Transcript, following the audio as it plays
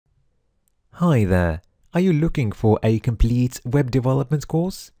Hi there. Are you looking for a complete web development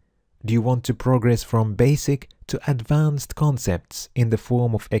course? Do you want to progress from basic to advanced concepts in the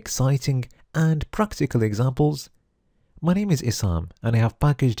form of exciting and practical examples? My name is Isam and I have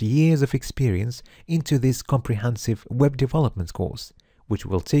packaged years of experience into this comprehensive web development course, which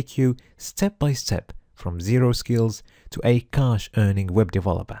will take you step by step from zero skills to a cash-earning web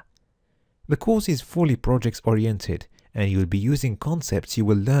developer. The course is fully projects-oriented and you will be using concepts you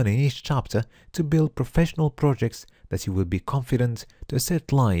will learn in each chapter to build professional projects that you will be confident to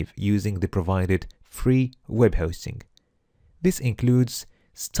set live using the provided free web hosting. This includes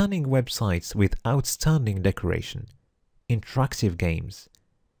stunning websites with outstanding decoration, interactive games,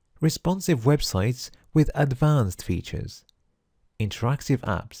 responsive websites with advanced features, interactive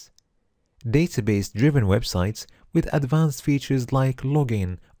apps, database-driven websites with advanced features like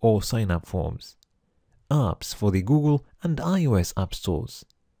login or sign-up forms, apps for the Google and iOS app stores,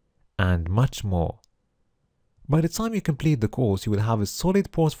 and much more. By the time you complete the course, you will have a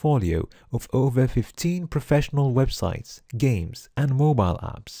solid portfolio of over 15 professional websites, games, and mobile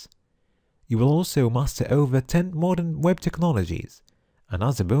apps. You will also master over 10 modern web technologies, and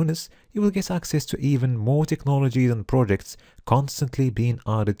as a bonus, you will get access to even more technologies and projects constantly being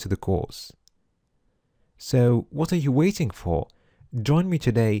added to the course. So, what are you waiting for? Join me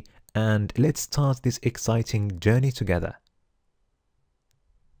today and let's start this exciting journey together.